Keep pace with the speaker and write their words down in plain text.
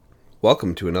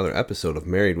Welcome to another episode of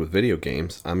Married with Video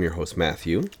Games. I'm your host,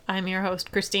 Matthew. I'm your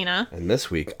host, Christina. And this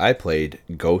week, I played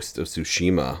Ghost of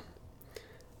Tsushima.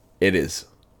 It is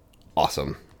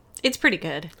awesome. It's pretty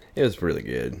good. It was really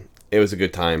good. It was a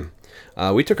good time.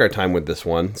 We took our time with this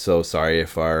one, so sorry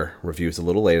if our review's a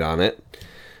little late on it.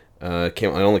 It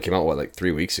only came out,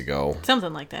 3 weeks ago?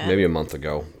 Something like that. Maybe a month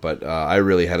ago. But I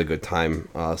really had a good time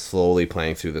slowly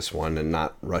playing through this one and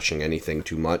not rushing anything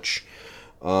too much.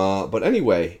 But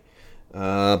anyway...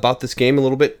 about this game a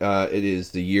little bit. It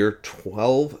is the year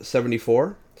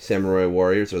 1274. Samurai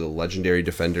warriors are the legendary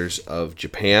defenders of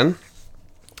Japan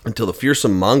until the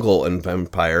fearsome Mongol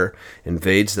Empire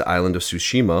invades the island of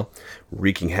Tsushima,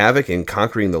 wreaking havoc and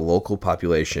conquering the local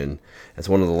population. As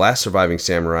one of the last surviving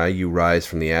samurai, you rise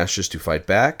from the ashes to fight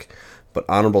back, but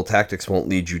honorable tactics won't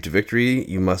lead you to victory.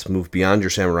 You must move beyond your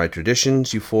samurai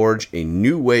traditions. You forge a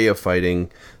new way of fighting,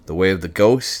 the way of the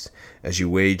ghost, as you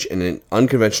wage an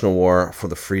unconventional war for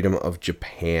the freedom of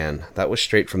Japan. That was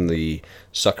straight from the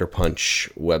Sucker Punch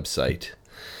website.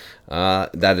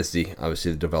 That is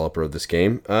obviously the developer of this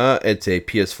game. It's a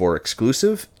PS4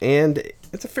 exclusive, and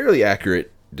it's a fairly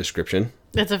accurate description.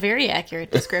 It's a very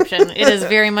accurate description. It is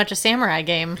very much a samurai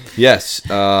game. Yes,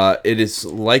 it is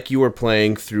like you were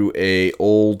playing through a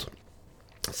old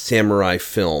samurai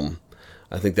film.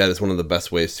 I think that is one of the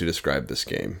best ways to describe this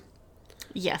game.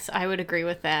 Yes, I would agree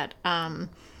with that.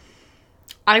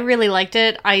 I really liked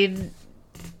it.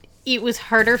 It was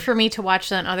harder for me to watch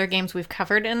than other games we've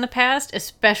covered in the past,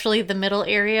 especially the middle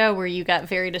area where you got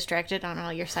very distracted on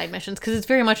all your side missions, because it's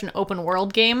very much an open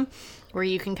world game where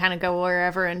you can kind of go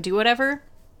wherever and do whatever.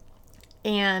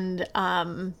 And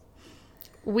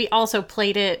we also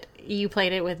played it. You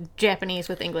played it with Japanese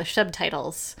with English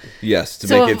subtitles. Yes, to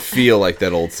make it feel like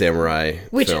that old samurai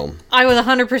film. I was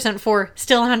 100% for,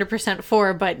 still 100%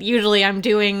 for, but usually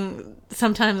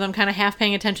sometimes I'm kind of half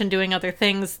paying attention doing other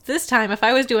things. This time, if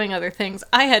I was doing other things,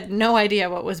 I had no idea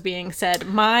what was being said.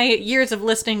 My years of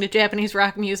listening to Japanese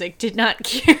rock music did not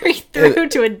carry through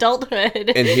to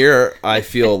adulthood. And here I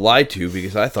feel lied to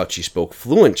because I thought she spoke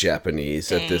fluent Japanese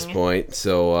Dang. At this point.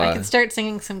 So I could start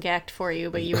singing some gacked for you,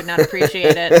 but you would not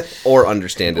appreciate it. Or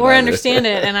understand it. Or understand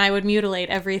it, and I would mutilate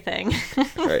everything.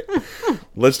 Right.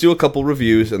 Let's do a couple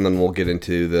reviews, and then we'll get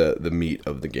into the meat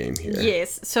of the game here.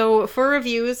 Yes. So for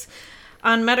reviews,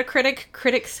 on Metacritic,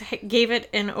 critics gave it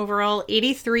an overall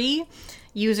 83.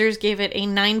 Users gave it a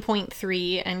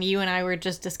 9.3, and you and I were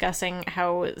just discussing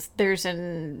how there's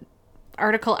an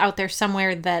article out there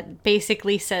somewhere that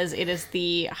basically says it is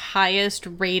the highest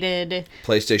rated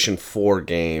PlayStation 4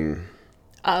 game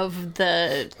of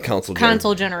the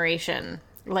console generation.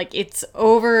 Like, it's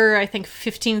over, I think,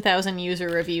 15,000 user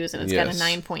reviews, and it's got a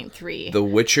 9.3. The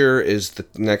Witcher is the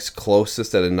next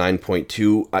closest at a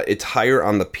 9.2. It's higher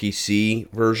on the PC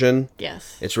version.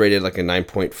 Yes. It's rated like a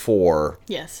 9.4.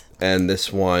 Yes. And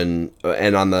this one,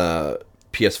 and on the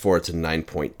PS4, it's a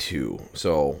 9.2.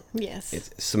 So yes,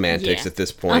 it's semantics at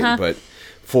this point. But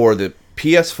for the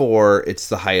PS4, it's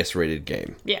the highest rated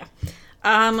game. Yeah.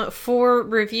 For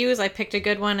reviews, I picked a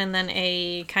good one and then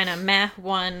a kind of meh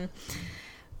one.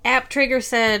 App Trigger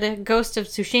said, Ghost of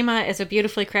Tsushima is a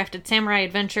beautifully crafted samurai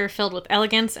adventure filled with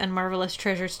elegance and marvelous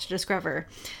treasures to discover.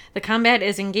 The combat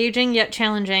is engaging yet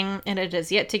challenging, and it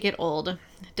is yet to get old.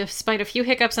 Despite a few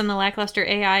hiccups in the lackluster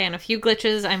AI and a few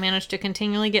glitches, I managed to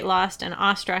continually get lost and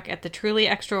awestruck at the truly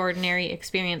extraordinary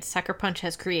experience Sucker Punch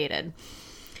has created.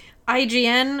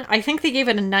 IGN, I think they gave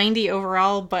it a 90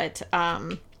 overall, but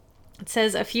it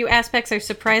says a few aspects are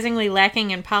surprisingly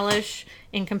lacking in polish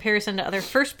in comparison to other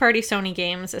first-party Sony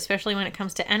games, especially when it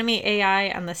comes to enemy AI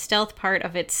and the stealth part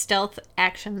of its stealth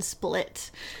action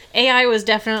split. AI was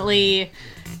definitely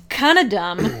kind of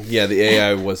dumb. Yeah, the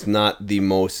AI was not the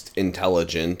most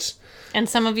intelligent. And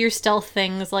some of your stealth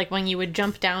things, like when you would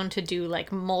jump down to do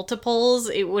like multiples,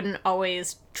 it wouldn't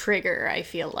always trigger, I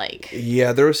feel like.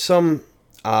 Yeah, there were some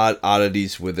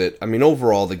oddities with it. I mean,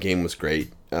 overall, the game was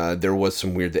great. There was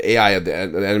some weird... The AI of the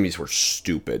enemies were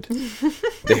stupid.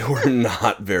 They were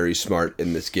not very smart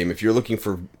in this game. If you're looking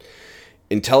for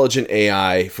intelligent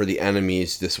AI for the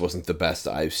enemies, this wasn't the best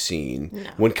I've seen. No.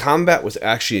 When combat was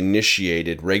actually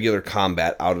initiated, regular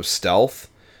combat out of stealth,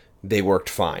 they worked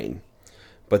fine.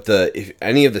 But if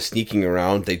any of the sneaking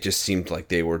around, they just seemed like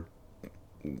they were...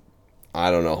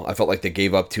 I don't know. I felt like they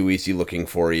gave up too easy looking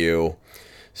for you.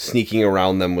 sneaking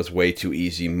around them was way too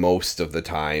easy most of the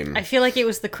time. I feel like it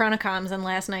was the Chronicoms in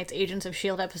last night's Agents of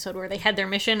S.H.I.E.L.D. episode where they had their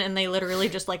mission and they literally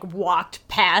just, like, walked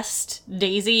past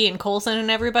Daisy and Coulson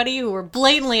and everybody who were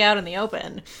blatantly out in the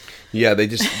open. Yeah, they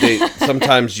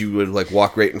sometimes you would, like,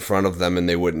 walk right in front of them and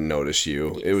they wouldn't notice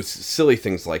you. It was silly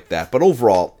things like that. But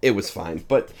overall, it was fine.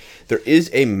 But there is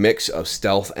a mix of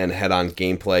stealth and head-on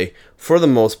gameplay. For the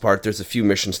most part, there's a few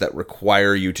missions that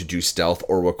require you to do stealth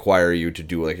or require you to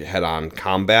do, like, head-on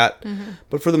combat. Mm-hmm.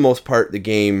 But for the most part, the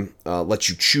game lets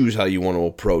you choose how you want to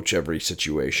approach every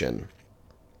situation.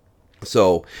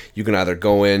 So you can either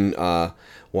go in...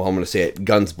 I'm going to say it,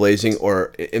 guns blazing,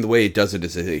 or in the way it does it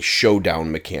is a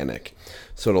showdown mechanic.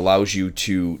 So it allows you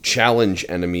to challenge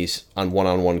enemies on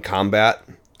one-on-one combat.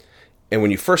 And when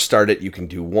you first start it, you can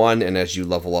do 1, and as you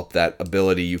level up that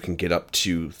ability, you can get up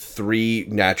to 3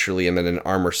 naturally, and then an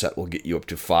armor set will get you up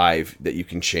to 5 that you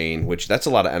can chain, which that's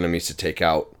a lot of enemies to take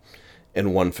out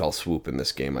in one fell swoop in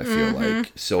this game, I feel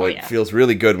like. So it feels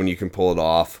really good when you can pull it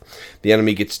off. The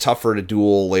enemy gets tougher to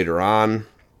duel later on.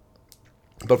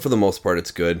 But for the most part, it's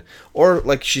good. Or,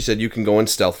 like she said, you can go in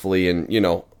stealthily and,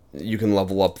 you can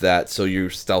level up that so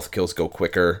your stealth kills go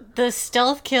quicker. The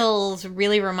stealth kills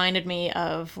really reminded me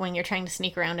of when you're trying to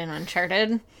sneak around in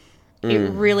Uncharted. It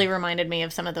really reminded me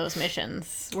of some of those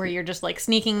missions where you're just, like,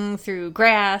 sneaking through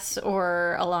grass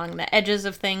or along the edges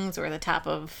of things or the top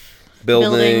of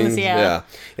buildings. Yeah.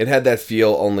 It had that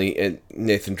feel, only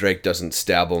Nathan Drake doesn't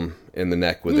stab him in the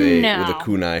neck with a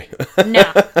kunai.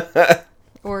 No.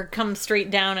 Or come straight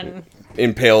down and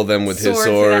impale them with his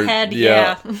sword. To the head,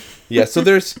 yeah. Yeah, so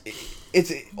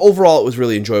overall it was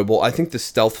really enjoyable. I think the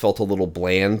stealth felt a little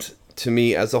bland to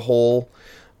me as a whole.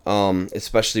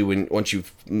 Especially once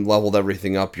you've leveled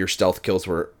everything up, your stealth kills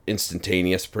were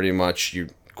instantaneous pretty much. You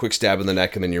quick stab in the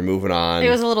neck and then you're moving on. It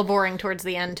was a little boring towards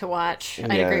the end to watch.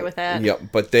 I'd agree with that. Yep,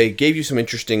 but they gave you some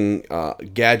interesting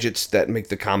gadgets that make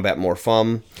the combat more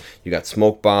fun. You got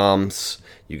smoke bombs.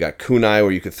 You got kunai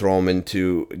where you could throw them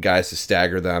into guys to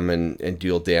stagger them and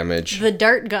deal damage. The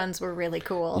dart guns were really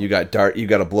cool. You got a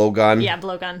blowgun. Yeah,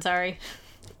 blowgun, sorry.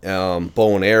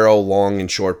 Bow and arrow, long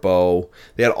and short bow.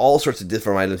 They had all sorts of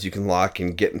different items you can lock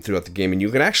and get throughout the game. And you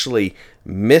can actually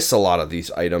miss a lot of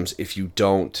these items if you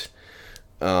don't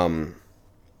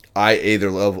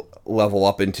either level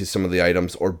up into some of the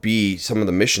items, or B, some of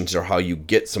the missions are how you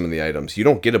get some of the items. You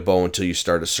don't get a bow until you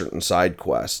start a certain side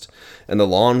quest. And the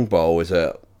long bow is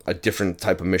a different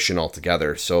type of mission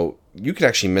altogether. So you can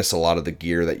actually miss a lot of the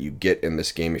gear that you get in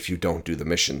this game if you don't do the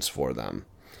missions for them.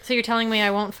 So you're telling me I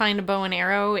won't find a bow and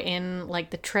arrow in, like,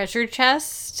 the treasure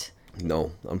chest?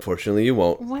 No, unfortunately you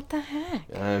won't. What the heck?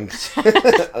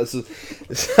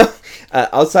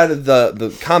 Outside of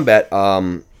the combat,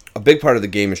 a big part of the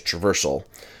game is traversal.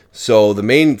 So the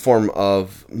main form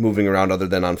of moving around other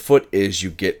than on foot is you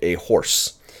get a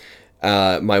horse.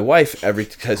 My wife,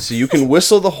 so you can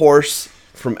whistle the horse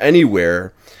from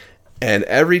anywhere, and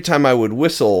every time I would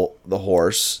whistle the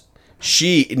horse,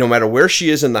 no matter where she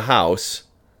is in the house,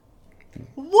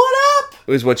 "What up?"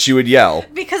 is what she would yell.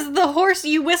 Because the horse,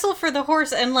 you whistle for the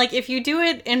horse, and, like, if you do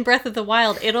it in Breath of the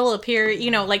Wild, it'll appear,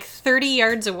 like, 30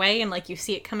 yards away, and, like, you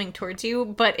see it coming towards you.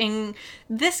 But in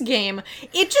this game,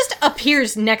 it just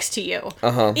appears next to you.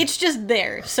 It's just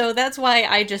there. So that's why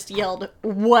I just yelled,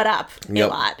 "What up?" a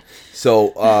lot.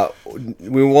 So,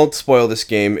 we won't spoil this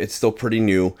game. It's still pretty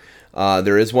new.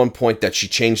 There is one point that she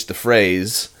changed the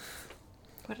phrase.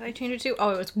 What did I change it to? Oh,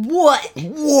 it was what?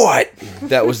 What?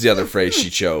 That was the other phrase she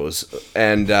chose.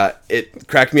 And it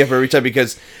cracked me up every time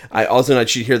because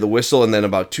she'd hear the whistle, and then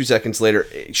about 2 seconds later,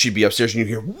 she'd be upstairs and you'd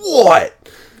hear, "What?"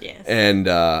 Yes. And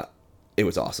it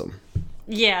was awesome.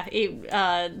 Yeah,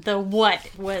 the what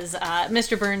was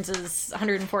Mr. Burns'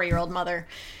 104-year-old mother.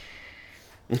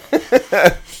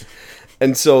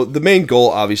 And so the main goal,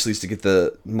 obviously, is to get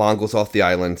the Mongols off the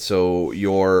island. So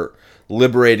you're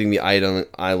liberating the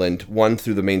island, one,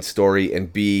 through the main story,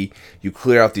 and B, you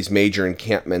clear out these major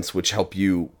encampments, which help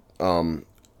you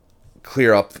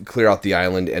clear out the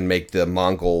island and make the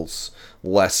Mongols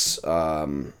less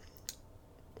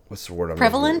what's the word?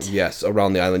 Prevalent? Yes,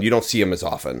 around the island. You don't see them as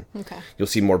often. Okay. You'll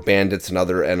see more bandits and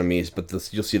other enemies, but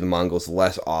you'll see the Mongols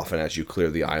less often as you clear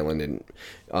the island and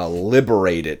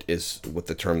liberate it is what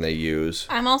the term they use.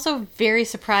 I'm also very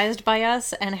surprised by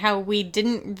us and how we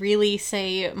didn't really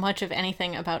say much of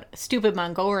anything about stupid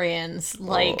Mongolians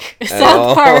like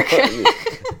South Park.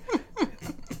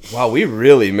 Wow, we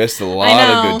really missed a lot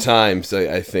of good times,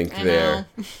 I think, there.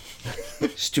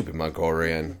 Stupid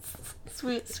Mongolian.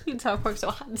 Sweet South Park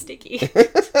so hot and sticky. Why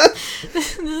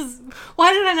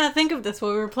did I not think of this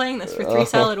while we were playing this for 3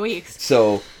 solid weeks?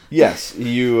 So yes,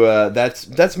 you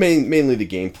that's mainly the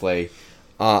gameplay.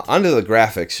 Onto the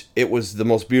graphics, it was the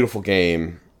most beautiful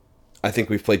game I think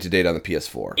we've played to date on the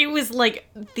PS4. It was like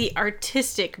the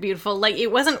artistic beautiful. Like,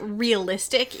 it wasn't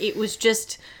realistic. It was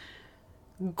just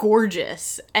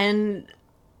gorgeous. And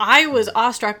I was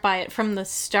awestruck by it from the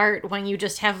start when you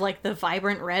just have like the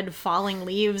vibrant red falling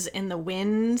leaves in the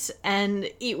wind. And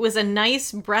it was a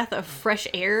nice breath of fresh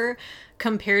air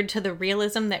compared to the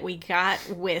realism that we got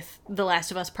with The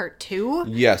Last of Us Part 2.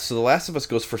 Yeah, so The Last of Us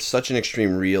goes for such an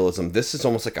extreme realism. This is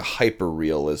almost like a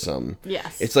hyper-realism.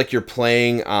 Yes. It's like you're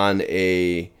playing on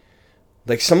a...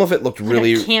 Like, some of it looked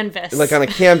really... Like a canvas. Like on a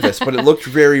canvas, but it looked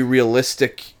very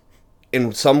realistic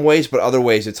in some ways, but other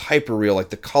ways it's hyper-real.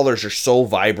 Like, the colors are so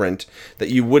vibrant that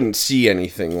you wouldn't see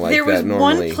anything like there was that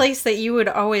normally. one place that you would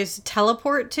always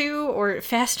teleport to or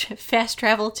fast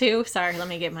travel to. Sorry, let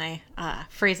me get my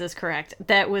phrases correct.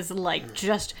 That was like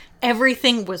just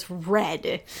everything was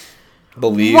red.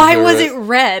 Why was it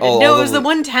red? Oh, No, it was the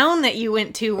one town that you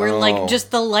went to where like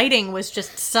just the lighting was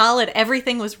just solid.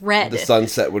 Everything was red. The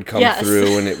sunset would come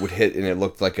through and it would hit and it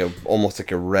looked like almost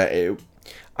like a red...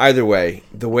 Either way,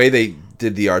 the way they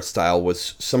did the art style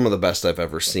was some of the best I've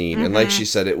ever seen. Mm-hmm. And like she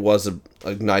said, it was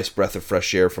a nice breath of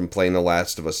fresh air from playing The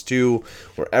Last of Us 2,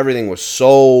 where everything was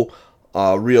so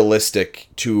realistic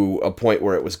to a point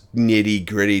where it was nitty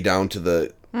gritty down to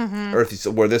the earthy. So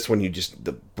where this one,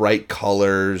 the bright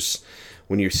colors,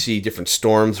 when you see different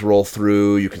storms roll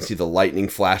through, you can see the lightning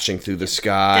flashing through the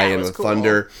sky and the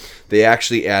thunder. They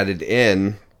actually added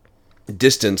in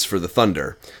distance for the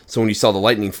thunder. So when you saw the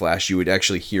lightning flash, you would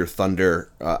actually hear thunder,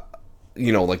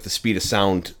 like the speed of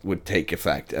sound would take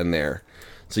effect in there.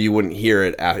 So you wouldn't hear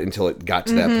it until it got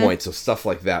to that point. So stuff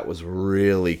like that was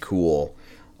really cool.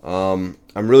 I'm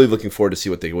really looking forward to see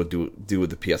what they would do with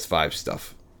the PS5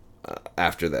 stuff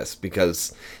after this,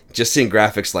 because just seeing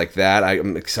graphics like that,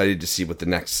 I'm excited to see what the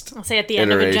next I'll say at the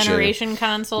end of a generation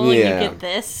console, and you get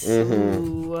this.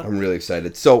 Mm-hmm. I'm really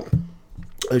excited. So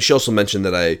she also mentioned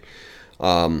that I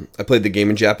played the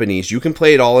game in Japanese. You can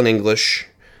play it all in English,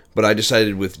 but I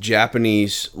decided with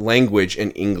Japanese language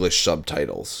and English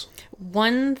subtitles.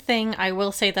 One thing I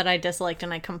will say that I disliked,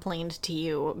 and I complained to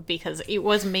you, because it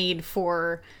was made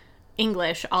for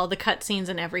English. All the cutscenes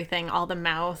and everything, all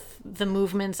the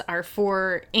movements are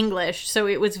for English. So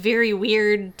it was very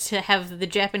weird to have the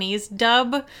Japanese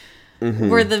dub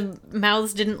where the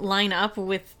mouths didn't line up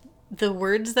with the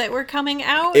words that were coming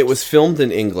out. It was filmed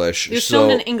in English. It was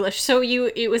filmed in English, so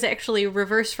it was actually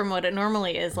reversed from what it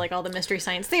normally is, like all the Mystery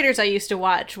Science Theaters I used to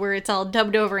watch, where it's all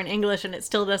dubbed over in English and it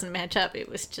still doesn't match up. It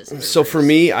was just reversed. So for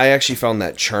me, I actually found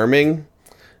that charming,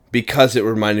 because it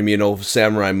reminded me of an old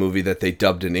samurai movie that they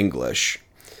dubbed in English.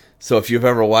 So if you've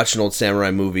ever watched an old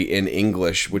samurai movie in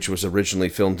English, which was originally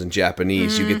filmed in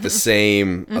Japanese, you get the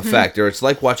same effect. Or it's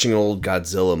like watching an old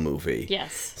Godzilla movie.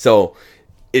 Yes. So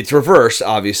it's reversed,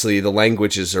 obviously. The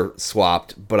languages are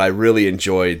swapped, but I really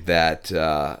enjoyed that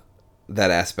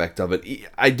aspect of it.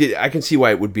 I can see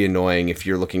why it would be annoying if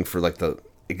you're looking for like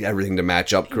everything to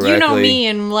match up correctly. You know me,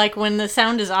 and like when the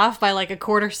sound is off by like a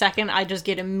quarter second, I just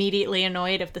get immediately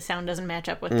annoyed if the sound doesn't match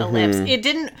up with the lips.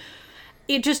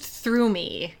 It just threw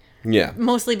me. Yeah.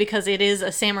 Mostly because it is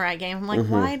a samurai game. I'm like,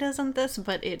 why doesn't this?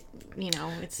 But it's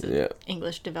an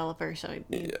English developer, so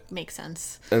it makes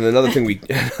sense. And another thing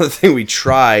we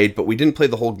tried, but we didn't play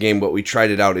the whole game, but we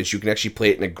tried it out, is you can actually play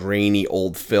it in a grainy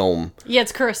old film. Yeah,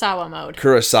 it's Kurosawa mode.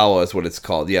 Kurosawa is what it's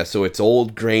called. Yeah, so it's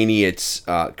old, grainy. It's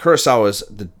Kurosawa's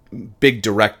the big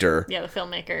director. Yeah, the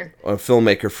filmmaker. A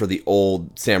filmmaker for the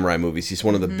old samurai movies. He's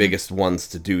one of the biggest ones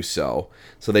to do so.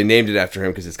 So they named it after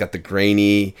him because it's got the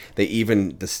grainy, the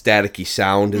staticky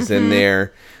sound is in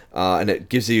there. And it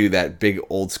gives you that big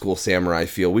old school samurai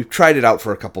feel. We've tried it out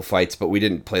for a couple fights, but we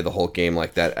didn't play the whole game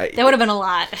like that. That would have been a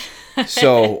lot.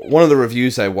 So one of the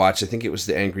reviews I watched, I think it was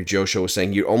the Angry Joe Show, was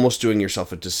saying you're almost doing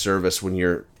yourself a disservice when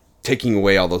you're taking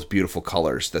away all those beautiful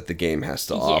colors that the game has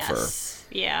to offer.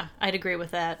 Yeah, I'd agree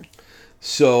with that.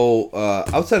 So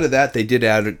outside of that, they did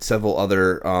add several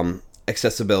other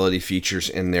accessibility features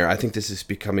in there. I think this is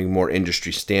becoming more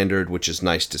industry standard, which is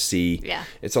nice to see. Yeah.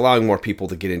 It's allowing more people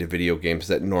to get into video games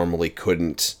that normally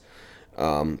couldn't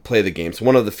play the games.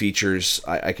 One of the features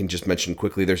I can just mention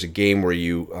quickly, there's a game where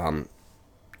you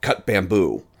cut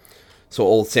bamboo. So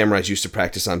old samurais used to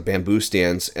practice on bamboo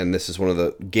stands, and this is one of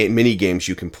the mini games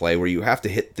you can play where you have to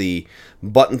hit the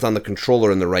buttons on the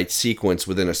controller in the right sequence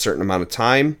within a certain amount of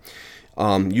time.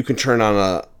 You can turn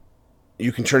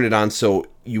it on so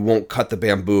you won't cut the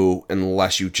bamboo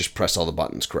unless you just press all the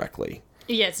buttons correctly.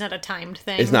 Yeah, it's not a timed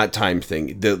thing. It's not a timed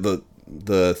thing.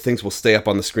 The things will stay up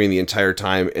on the screen the entire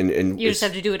time, and you just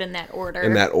have to do it in that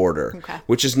order. Okay.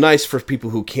 Which is nice for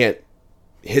people who can't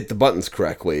hit the buttons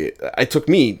correctly. It took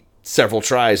me several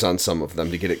tries on some of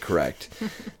them to get it correct.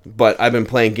 But I've been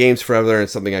playing games forever, and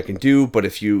it's something I can do. But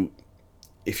if you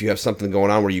have something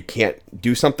going on where you can't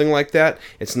do something like that,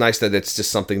 it's nice that it's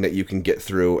just something that you can get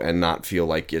through and not feel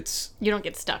like it's... You don't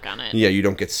get stuck on it. Yeah, you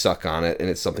don't get stuck on it, and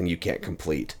it's something you can't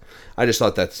complete. I just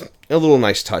thought that's a little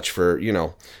nice touch for,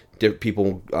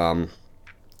 people,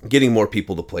 getting more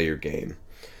people to play your game.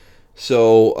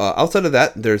 So, outside of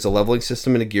that, there's a leveling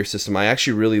system and a gear system. I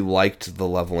actually really liked the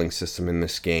leveling system in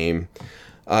this game.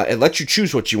 It lets you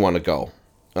choose what you want to go.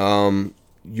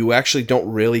 You actually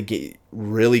don't really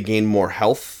gain more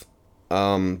health.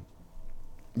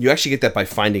 You actually get that by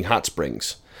finding hot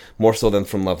springs, more so than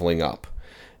from leveling up.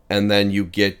 And then you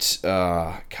get,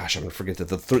 I'm going to forget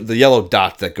the yellow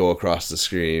dot that go across the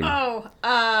screen. Oh,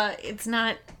 it's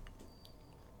not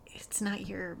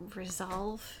your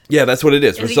resolve. Yeah, that's what it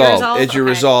is. Resolve. It's your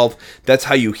resolve. That's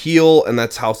how you heal, and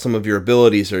that's how some of your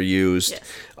abilities are used.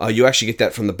 Yes. You actually get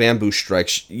that from the bamboo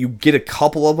strikes. You get a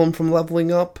couple of them from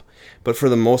leveling up, but for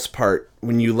the most part,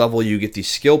 when you level, you get these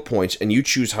skill points, and you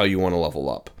choose how you want to level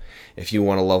up. If you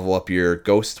want to level up your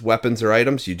ghost weapons or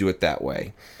items, you do it that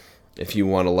way. If you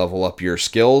want to level up your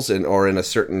skills or in a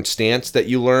certain stance that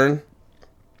you learn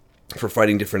for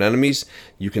fighting different enemies,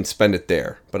 you can spend it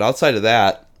there. But outside of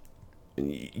that,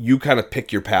 you kind of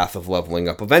pick your path of leveling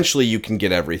up. Eventually, you can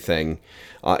get everything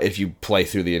if you play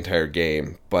through the entire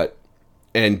game,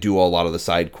 and do a lot of the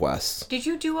side quests. Did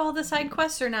you do all the side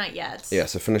quests or not yet?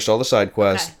 Yes, I finished all the side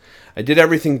quests. Okay. I did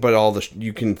everything but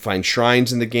you can find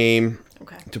shrines in the game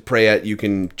to pray at. You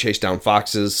can chase down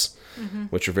foxes,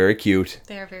 which are very cute.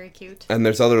 They are very cute. And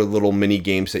there's other little mini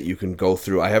games that you can go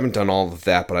through. I haven't done all of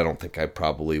that, but I don't think I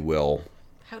probably will.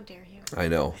 How dare you? I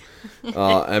know.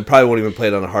 I probably won't even play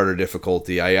it on a harder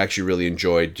difficulty. I actually really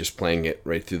enjoyed just playing it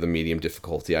right through the medium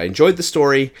difficulty. I enjoyed the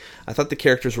story. I thought the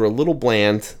characters were a little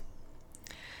bland.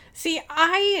 See,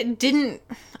 I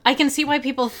can see why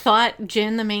people thought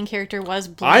Jin, the main character, was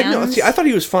bland. I thought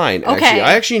he was fine, actually.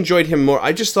 I actually enjoyed him more.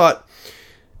 I just thought...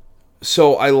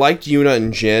 So, I liked Yuna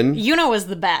and Jin. Yuna was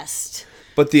the best.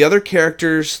 But the other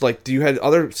characters, you had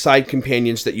other side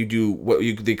companions that you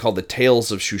do they call the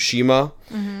Tales of Tsushima,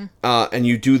 and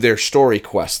you do their story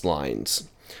quest lines.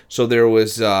 So there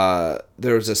was a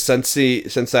sensei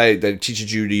that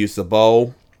teaches you to use the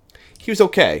bow. He was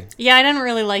okay. Yeah, I didn't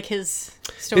really like his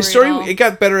story. His story, it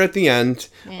got better at the end.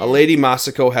 Yeah. A lady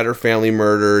Masako had her family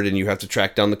murdered, and you have to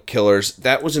track down the killers.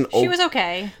 That was she was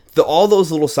okay. All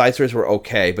those little side stories were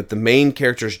okay, but the main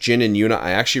characters, Jin and Yuna,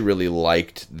 I actually really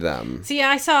liked them. See,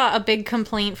 I saw a big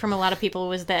complaint from a lot of people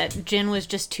was that Jin was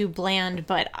just too bland,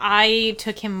 but I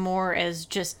took him more as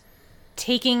just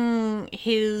taking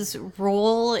his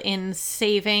role in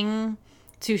saving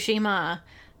Tsushima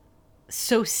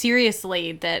so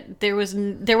seriously that there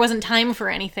wasn't time for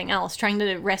anything else. Trying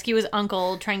to rescue his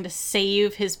uncle, trying to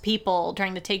save his people,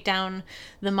 trying to take down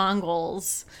the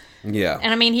Mongols. Yeah.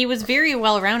 And I mean, he was very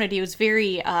well-rounded. He was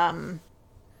very, I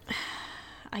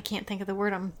can't think of the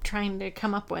word I'm trying to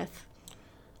come up with.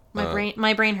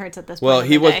 My brain hurts at this point.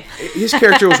 Well, his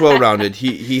character was well-rounded.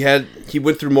 He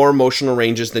went through more emotional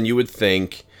ranges than you would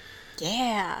think.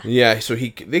 Yeah. Yeah, so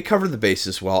they covered the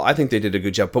bases well. I think they did a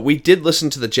good job. But we did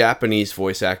listen to the Japanese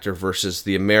voice actor versus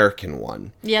the American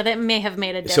one. Yeah, that may have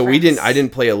made a difference. So I didn't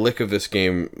play a lick of this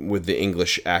game with the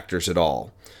English actors at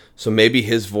all. So maybe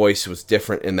his voice was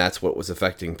different, and that's what was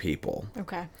affecting people.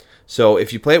 Okay. So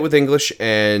if you play it with English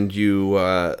and you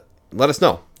let us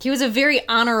know. He was a very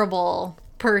honorable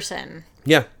person.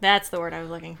 Yeah. That's the word I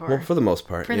was looking for. Well, for the most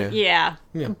part, yeah.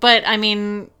 But, I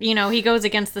mean, he goes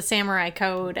against the samurai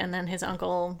code, and then his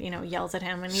uncle, yells at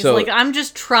him, and he's like, I'm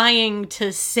just trying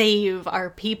to save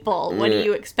our people. What do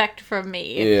you expect from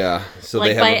me? Yeah. So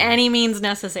by any means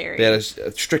necessary. They had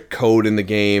a strict code in the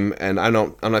game, and I'm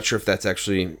not sure if that's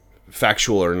actually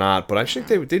factual or not, but I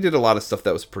think they did a lot of stuff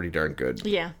that was pretty darn good.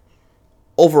 Yeah.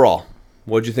 Overall,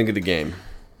 what did you think of the game?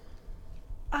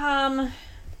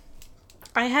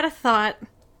 I had a thought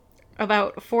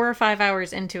about 4 or 5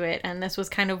 hours into it, and this was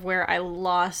kind of where I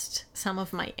lost some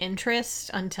of my interest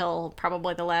until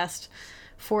probably the last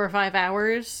 4 or 5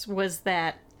 hours, was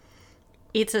that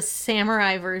it's a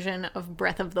samurai version of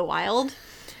Breath of the Wild.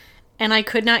 And I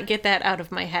could not get that out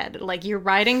of my head. Like, you're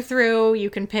riding through,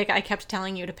 I kept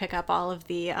telling you to pick up all of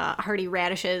the hardy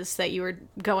radishes that you were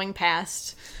going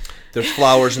past. There's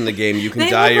flowers in the game. You can They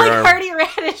dye look your like armor. hardy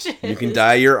radishes. You can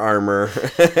dye your armor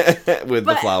with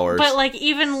the flowers. But like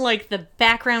even like the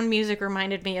background music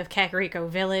reminded me of Kakariko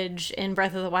Village in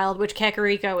Breath of the Wild, which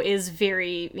Kakariko is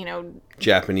very,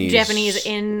 Japanese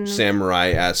in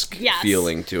samurai-esque Yes.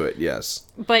 feeling to it. Yes.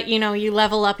 But you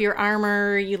level up your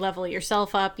armor, you level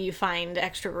yourself up, you find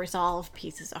extra resolve,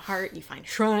 pieces of heart, you find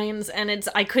shrines, and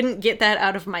I couldn't get that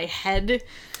out of my head.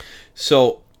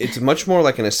 So it's much more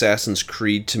like an Assassin's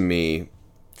Creed to me.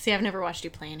 See, I've never watched you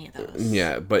play any of those.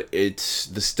 Yeah, but it's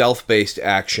the stealth-based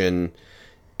action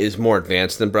is more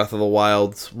advanced than Breath of the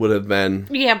Wild would have been.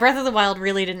 Yeah, Breath of the Wild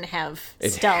really didn't have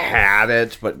It stealth. had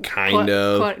it, but kind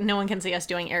of. Quote, no one can see us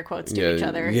doing air quotes to Yeah, each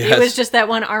other. yes. It was just that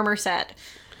one armor set.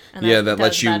 And That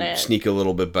lets you sneak a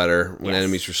little bit better when Yes.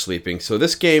 enemies are sleeping. So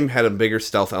this game had a bigger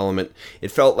stealth element.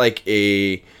 It felt like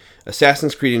a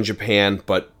Assassin's Creed in Japan,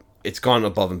 but it's gone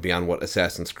above and beyond what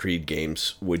Assassin's Creed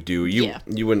games would do.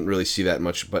 You wouldn't really see that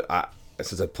much, but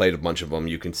since I've played a bunch of them,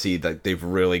 you can see that they've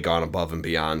really gone above and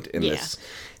beyond in this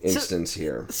instance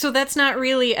here. So that's not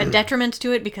really a detriment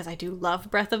to it because I do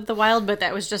love Breath of the Wild, but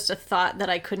that was just a thought that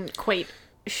I couldn't quite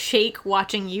shake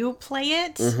watching you play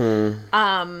it. Mm-hmm.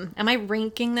 Am I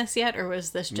ranking this yet, or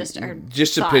was this just our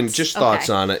thoughts? Thoughts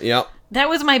on it? Yep. That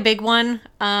was my big one.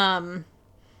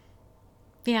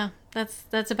 Yeah,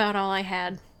 that's about all I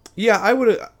had. Yeah,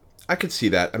 I could see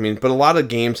that. I mean, but a lot of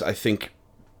games, I think,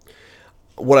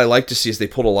 what I like to see is they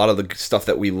pulled a lot of the stuff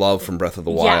that we love from Breath of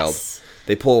the Wild. Yes.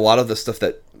 They pull a lot of the stuff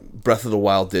that Breath of the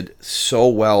Wild did so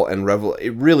well, and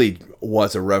it really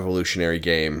was a revolutionary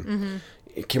game. Mm-hmm.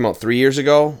 It came out 4 years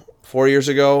ago.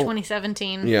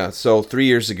 2017. Yeah, so 3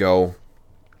 years ago,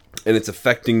 and it's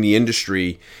affecting the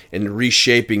industry and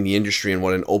reshaping the industry and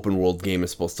what an open world game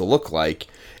is supposed to look like.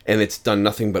 And it's done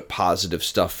nothing but positive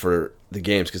stuff for the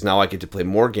games, because now I get to play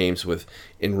more games with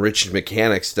enriched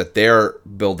mechanics that they're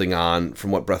building on from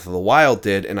what Breath of the Wild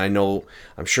did. And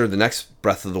I'm sure the next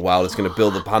Breath of the Wild is going to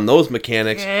build upon those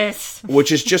mechanics, Yes.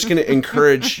 which is just going to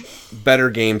encourage better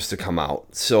games to come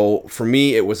out. So for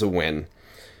me, it was a win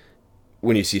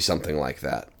when you see something like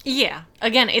that. Yeah.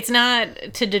 Again, it's not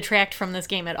to detract from this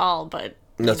game at all, but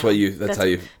That's how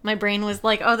you. My brain was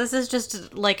like, oh, this is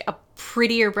just like a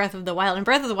prettier Breath of the Wild, and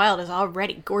Breath of the Wild is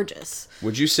already gorgeous.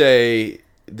 Would you say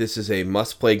this is a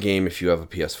must-play game if you have a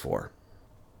PS4?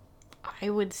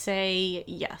 I would say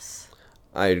yes.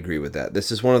 I agree with that.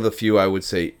 This is one of the few I would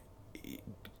say,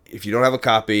 if you don't have a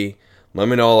copy, let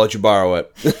me know, I'll let you borrow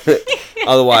it.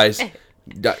 Otherwise,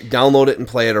 download it and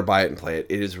play it, or buy it and play it.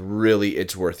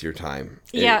 It's worth your time.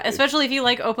 Yeah, especially if you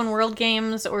like open world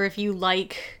games, or if you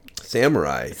like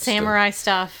samurai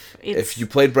stuff. If you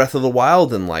played Breath of the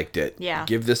Wild and liked it, yeah,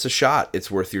 give this a shot.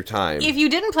 It's worth your time. If you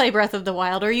didn't play Breath of the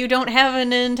Wild, or you don't have a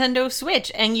Nintendo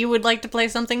Switch and you would like to play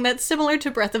something that's similar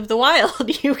to Breath of the Wild,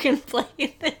 you can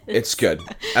play this. It's good.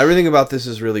 Everything about this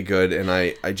is really good, and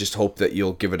I just hope that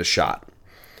you'll give it a shot.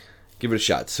 Give it a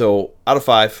shot. So, out of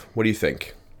 5, what do you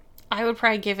think? I would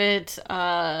probably give it,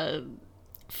 to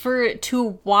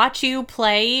watch you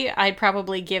play, I'd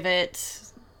probably give it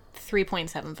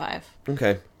 3.75.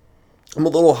 Okay. I'm a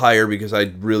little higher because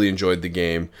I really enjoyed the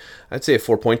game. I'd say a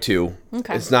 4.2.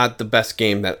 Okay. It's not the best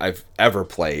game that I've ever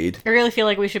played. I really feel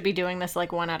like we should be doing this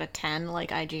like 1 out of 10, like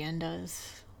IGN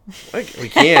does. We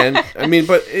can. I mean,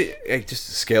 but just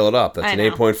to scale it up. That's an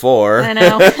 8.4. I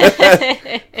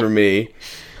know. For me.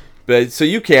 But so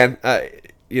you can,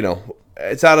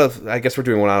 it's out of, I guess we're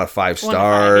doing 1 out of 5 stars. 1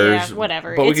 out of 5, yeah,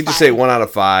 whatever. But we could just say 1 out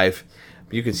of 5.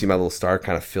 You can see my little star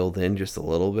kind of filled in just a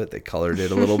little bit. They colored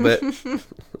it a little bit.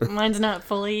 Mine's not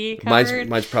fully covered.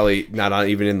 Mine's probably not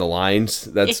even in the lines.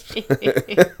 That's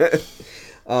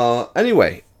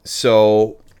anyway.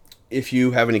 So if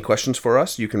you have any questions for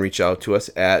us, you can reach out to us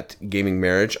at Gaming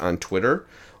Marriage on Twitter,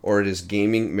 or it is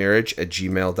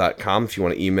gamingmarriage@gmail.com. If you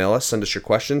want to email us, send us your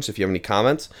questions. If you have any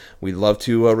comments, we'd love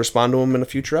to respond to them in a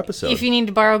future episode. If you need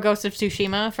to borrow Ghost of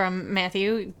Tsushima from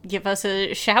Matthew, give us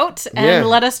a shout and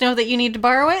let us know that you need to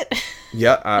borrow it.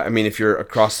 Yeah, I mean, if you're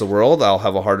across the world, I'll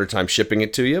have a harder time shipping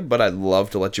it to you, but I'd love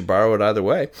to let you borrow it either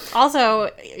way. Also,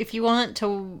 if you want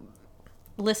to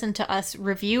listen to us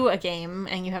review a game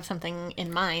and you have something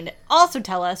in mind, also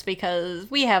tell us, because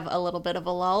we have a little bit of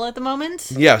a lull at the moment.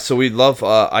 Yeah, so we'd love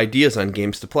ideas on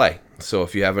games to play. So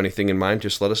if you have anything in mind,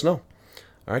 just let us know.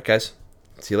 All right, guys.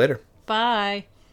 See you later. Bye.